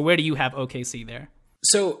option. So where do you have OKC there?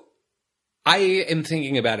 So I am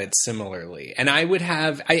thinking about it similarly. And I would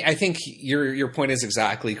have, I think your point is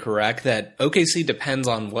exactly correct that OKC depends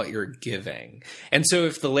on what you're giving. And so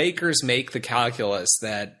if the Lakers make the calculus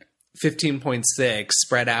that 15.6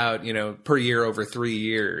 spread out, per year over 3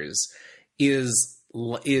 years is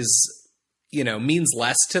means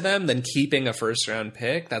less to them than keeping a first round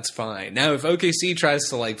pick, that's fine. Now, if OKC tries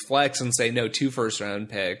to flex and say no 2 first round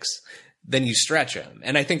picks, then you stretch them.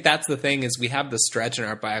 And I think that's the thing is we have the stretch in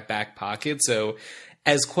our back pocket. So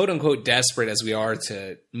as quote unquote desperate as we are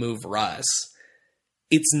to move Russ,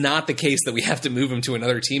 it's not the case that we have to move him to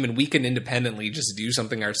another team and we can independently just do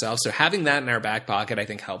something ourselves. So having that in our back pocket, I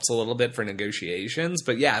think helps a little bit for negotiations.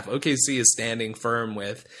 But yeah, if OKC is standing firm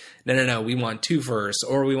with, no, we want 2 firsts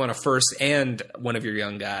or we want a first and one of your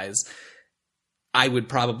young guys, I would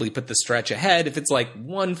probably put the stretch ahead. If it's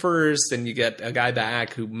 1 first and you get a guy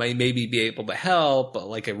back who may maybe be able to help,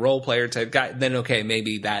 like a role player type guy, then okay,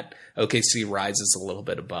 maybe that OKC rises a little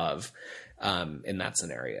bit above in that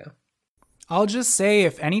scenario. I'll just say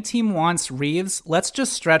if any team wants Reeves, let's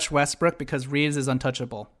just stretch Westbrook because Reeves is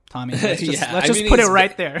untouchable, Tommy. Let's just put it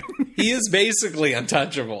right there. He is basically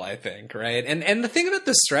untouchable, I think, right? And the thing about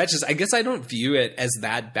the stretch is I guess I don't view it as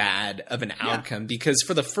that bad of an outcome because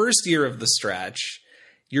for the first year of the stretch,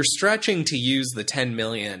 you're stretching to use the $10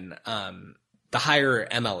 million, the higher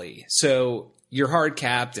MLE. So you're hard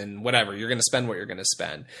capped and whatever, you're going to spend what you're going to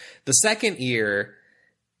spend. The second year,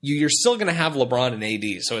 you're still going to have LeBron and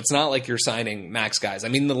AD, so it's not like you're signing max guys. I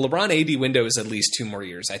mean, the LeBron AD window is at least 2 more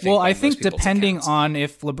years, I think. Well, I think depending on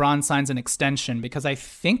if LeBron signs an extension, because I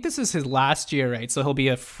think this is his last year, right? So he'll be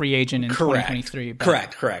a free agent in 2023. But...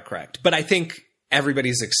 Correct. But I think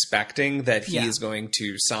everybody's expecting that he is going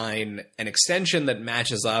to sign an extension that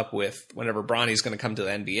matches up with whenever Bronny's going to come to the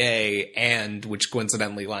NBA, and which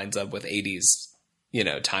coincidentally lines up with AD's,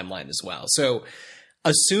 timeline as well. So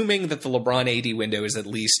assuming that the LeBron AD window is at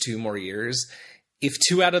least 2 more years, if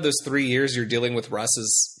 2 out of those 3 years you're dealing with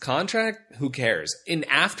Russ's contract, who cares? And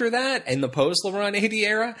after that, in the post-LeBron AD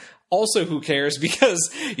era, also who cares? Because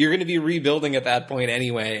you're going to be rebuilding at that point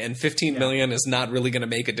anyway, and $15 million is not really going to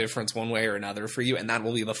make a difference one way or another for you, and that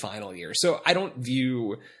will be the final year. So I don't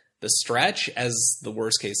view the stretch as the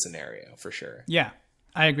worst-case scenario, for sure. Yeah.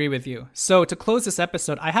 I agree with you. So to close this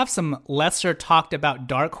episode, I have some lesser talked about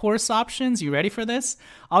dark horse options. You ready for this?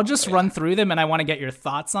 I'll just run through them and I want to get your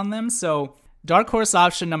thoughts on them. So dark horse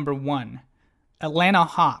option number 1, Atlanta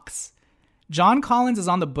Hawks. John Collins is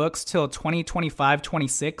on the books till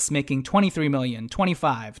 2025-26, making $23 million,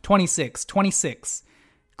 25, 26, 26.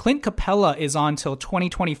 Clint Capella is on till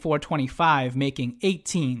 2024-25, making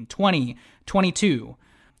 18, 20, 22.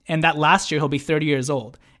 And that last year he'll be 30 years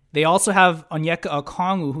old. They also have Onyeka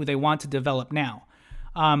Okongwu, who they want to develop now.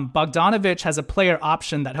 Bogdanovic has a player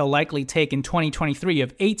option that he'll likely take in 2023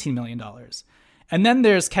 of $18 million. And then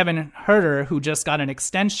there's Kevin Huerter, who just got an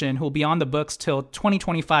extension, who'll be on the books till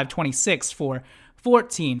 2025-26 for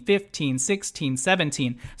 14, 15, 16,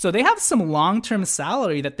 17. So they have some long-term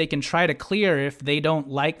salary that they can try to clear if they don't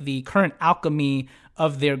like the current alchemy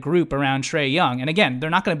of their group around Trae Young. And again, they're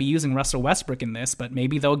not going to be using Russell Westbrook in this, but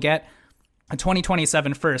maybe they'll get a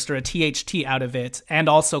 2027 first or a THT out of it and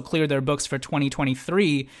also clear their books for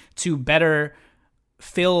 2023 to better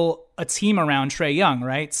fill a team around Trae Young,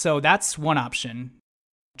 right? So that's one option.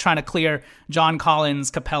 Trying to clear John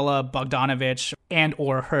Collins, Capella, Bogdanovic, and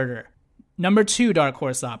or Huerter. Number 2 dark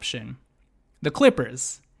horse option, the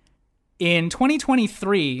Clippers. In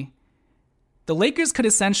 2023, the Lakers could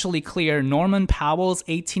essentially clear Norman Powell's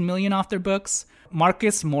 $18 million off their books,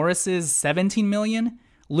 Marcus Morris's $17 million,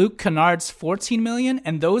 Luke Kennard's $14 million,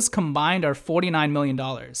 and those combined are $49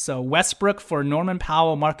 million. So Westbrook for Norman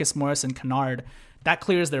Powell, Marcus Morris, and Kennard, that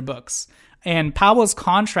clears their books. And Powell's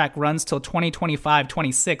contract runs till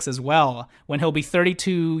 2025-26 as well, when he'll be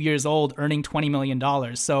 32 years old, earning $20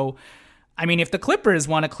 million. So, I mean, if the Clippers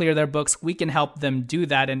want to clear their books, we can help them do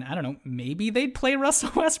that. And I don't know, maybe they'd play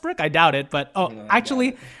Russell Westbrook. I doubt it. But,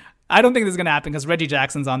 actually, I don't think this is going to happen because Reggie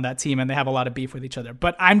Jackson's on that team and they have a lot of beef with each other.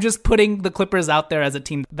 But I'm just putting the Clippers out there as a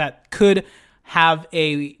team that could have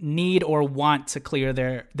a need or want to clear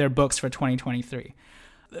their books for 2023.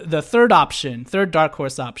 The third dark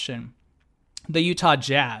horse option, the Utah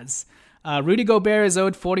Jazz. Rudy Gobert is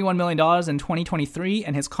owed $41 million in 2023,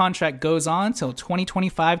 and his contract goes on till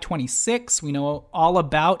 2025-26. We know all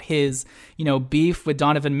about his, beef with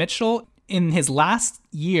Donovan Mitchell. In his last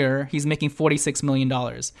year, he's making $46 million.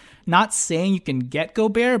 Not saying you can get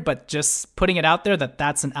Gobert, but just putting it out there that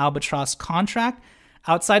that's an albatross contract.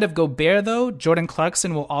 Outside of Gobert, though, Jordan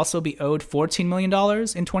Clarkson will also be owed $14 million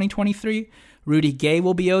in 2023. Rudy Gay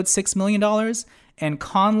will be owed $6 million. and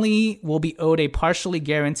Conley will be owed a partially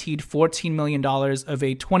guaranteed $14 million of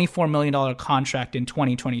a $24 million contract in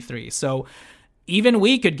 2023. So even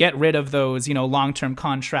we could get rid of those, long-term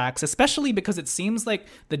contracts, especially because it seems like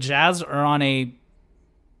the Jazz are on a,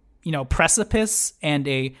 precipice and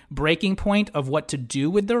a breaking point of what to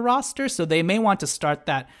do with their roster. So they may want to start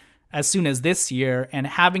that as soon as this year, and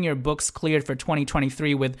having your books cleared for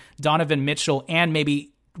 2023 with Donovan Mitchell and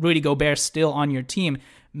maybe Rudy Gobert still on your team,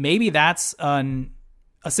 maybe that's a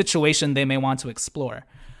situation they may want to explore.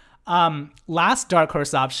 Last dark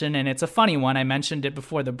horse option, and it's a funny one. I mentioned it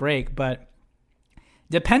before the break, but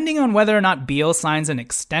depending on whether or not Beal signs an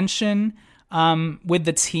extension with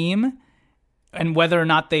the team and whether or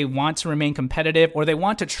not they want to remain competitive or they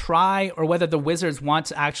want to try, or whether the Wizards want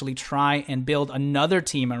to actually try and build another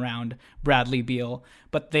team around Bradley Beal,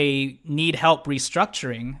 but they need help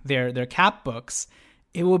restructuring their cap books,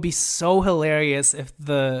 it will be so hilarious if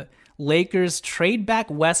the Lakers trade back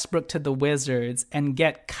Westbrook to the Wizards and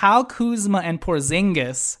get Kyle Kuzma and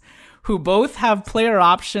Porzingis, who both have player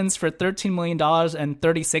options for $13 million and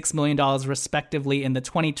 $36 million respectively in the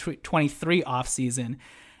 2023 offseason.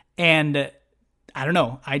 And I don't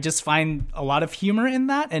know, I just find a lot of humor in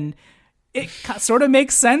that. And it sort of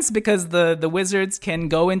makes sense because the Wizards can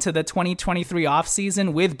go into the 2023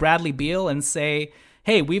 offseason with Bradley Beal and say,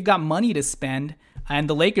 hey, we've got money to spend. And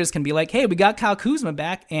the Lakers can be like, hey, we got Kyle Kuzma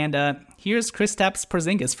back, and here's Kristaps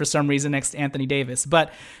Porzingis for some reason next to Anthony Davis.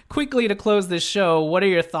 But quickly to close this show, what are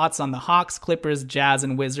your thoughts on the Hawks, Clippers, Jazz,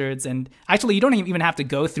 and Wizards? And actually, you don't even have to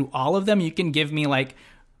go through all of them. You can give me like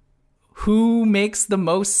who makes the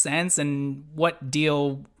most sense and what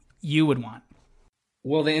deal you would want.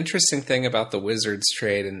 Well, the interesting thing about the Wizards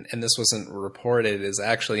trade, and this wasn't reported, is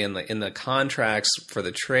actually in the contracts for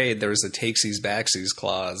the trade, there was a takesies backsies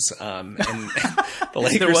clause, and the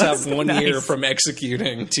Lakers have 1 year from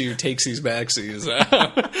executing to takesies backsies.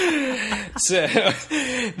 So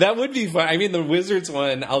that would be fun. I mean, the Wizards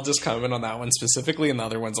one, I'll just comment on that one specifically, and the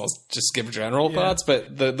other ones I'll just give general thoughts.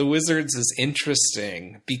 But the Wizards is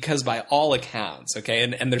interesting because by all accounts, okay,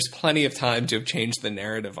 and there's plenty of time to have changed the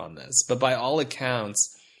narrative on this, but by all accounts,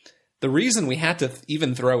 the reason we had to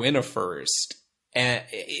even throw in a first,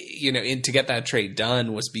 to get that trade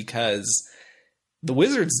done was because the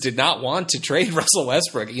Wizards did not want to trade Russell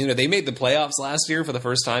Westbrook. They made the playoffs last year for the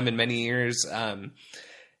first time in many years.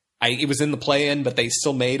 It was in the play-in, but they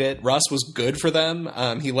still made it. Russ was good for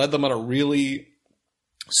them. He led them on a really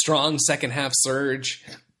strong second half surge.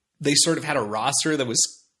 They sort of had a roster that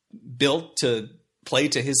was built to play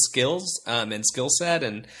to his skills and skill set,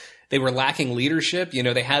 and they were lacking leadership.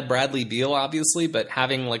 They had Bradley Beal, obviously, but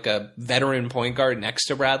having like a veteran point guard next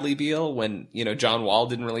to Bradley Beal when, John Wall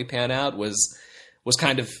didn't really pan out was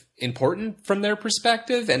kind of important from their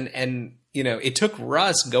perspective. And it took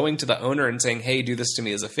Russ going to the owner and saying, hey, do this to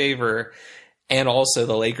me as a favor, and also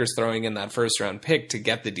the Lakers throwing in that first round pick to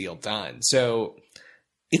get the deal done. So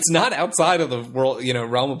it's not outside of the world,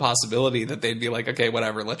 realm of possibility that they'd be like, okay,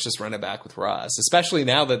 whatever, let's just run it back with Russ, especially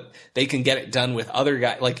now that they can get it done with other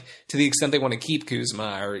guys, like to the extent they want to keep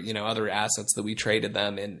Kuzma or, other assets that we traded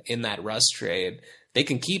them in that Russ trade, they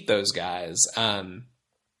can keep those guys,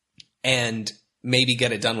 and maybe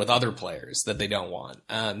get it done with other players that they don't want.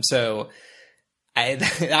 So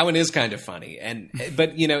that one is kind of funny.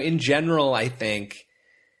 But in general, I think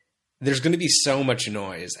there's going to be so much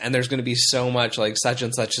noise, and there's going to be so much like such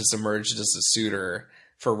and such has emerged as a suitor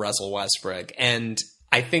for Russell Westbrook. And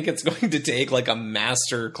I think it's going to take like a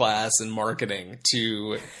master class in marketing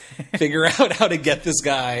to figure out how to get this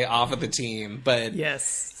guy off of the team. But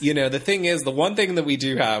yes, the thing is, the one thing that we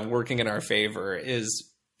do have working in our favor is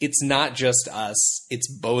it's not just us,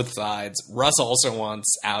 it's both sides. Russ also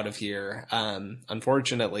wants out of here.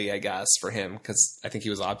 Unfortunately, I guess, for him, because I think he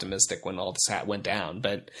was optimistic when all this went down,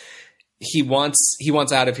 but he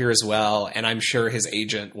wants out of here as well, and I'm sure his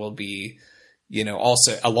agent will be,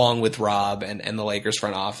 also along with Rob and the Lakers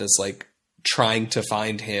front office, like trying to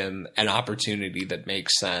find him an opportunity that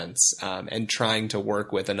makes sense, and trying to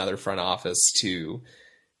work with another front office to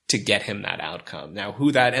get him that outcome. Now,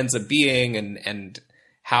 who that ends up being and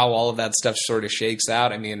how all of that stuff sort of shakes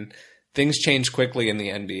out, I mean, things change quickly in the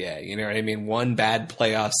NBA. You know what I mean? One bad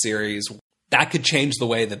playoff series, that could change the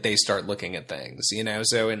way that they start looking at things,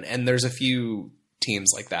 So, and there's a few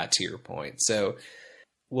teams like that, to your point. So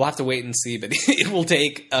we'll have to wait and see, but it will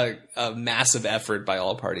take a massive effort by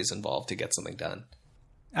all parties involved to get something done.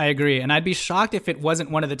 I agree. And I'd be shocked if it wasn't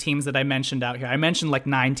one of the teams that I mentioned out here. I mentioned like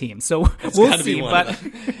 9 teams. So we'll see, but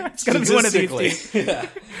it's going to be one of these teams. Yeah.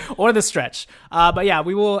 Or the stretch. But yeah,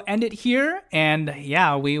 we will end it here. And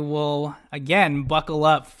yeah, we will again buckle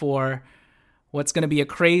up for what's going to be a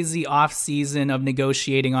crazy offseason of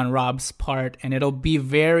negotiating on Rob's part, and it'll be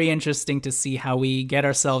very interesting to see how we get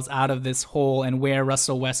ourselves out of this hole and where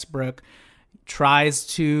Russell Westbrook tries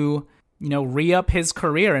to, re-up his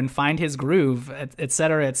career and find his groove, et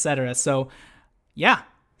cetera, et cetera. So, yeah,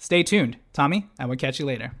 stay tuned. Tommy, I will catch you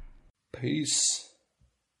later. Peace.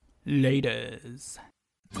 Laters.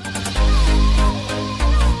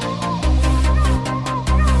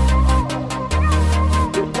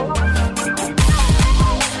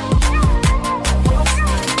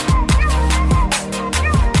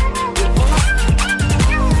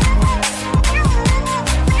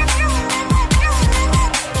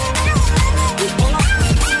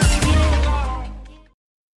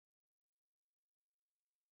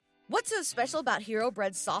 What's so special about Hero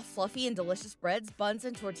Bread's soft, fluffy, and delicious breads, buns,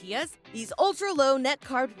 and tortillas? These ultra-low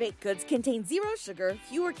net-carb baked goods contain zero sugar,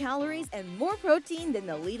 fewer calories, and more protein than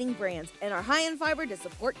the leading brands, and are high in fiber to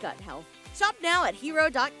support gut health. Shop now at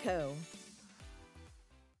hero.co.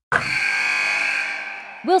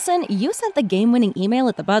 Wilson, you sent the game-winning email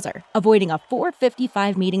at the buzzer, avoiding a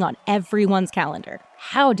 4:55 meeting on everyone's calendar.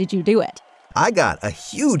 How did you do it? I got a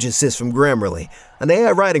huge assist from Grammarly, an AI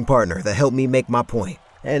writing partner that helped me make my point.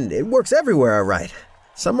 And it works everywhere I write.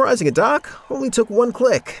 Summarizing a doc only took one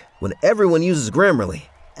click. When everyone uses Grammarly,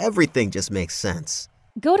 everything just makes sense.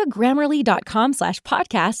 Go to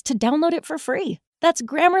Grammarly.com/podcast to download it for free. That's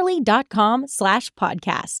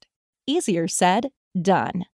Grammarly.com/podcast. Easier said, done.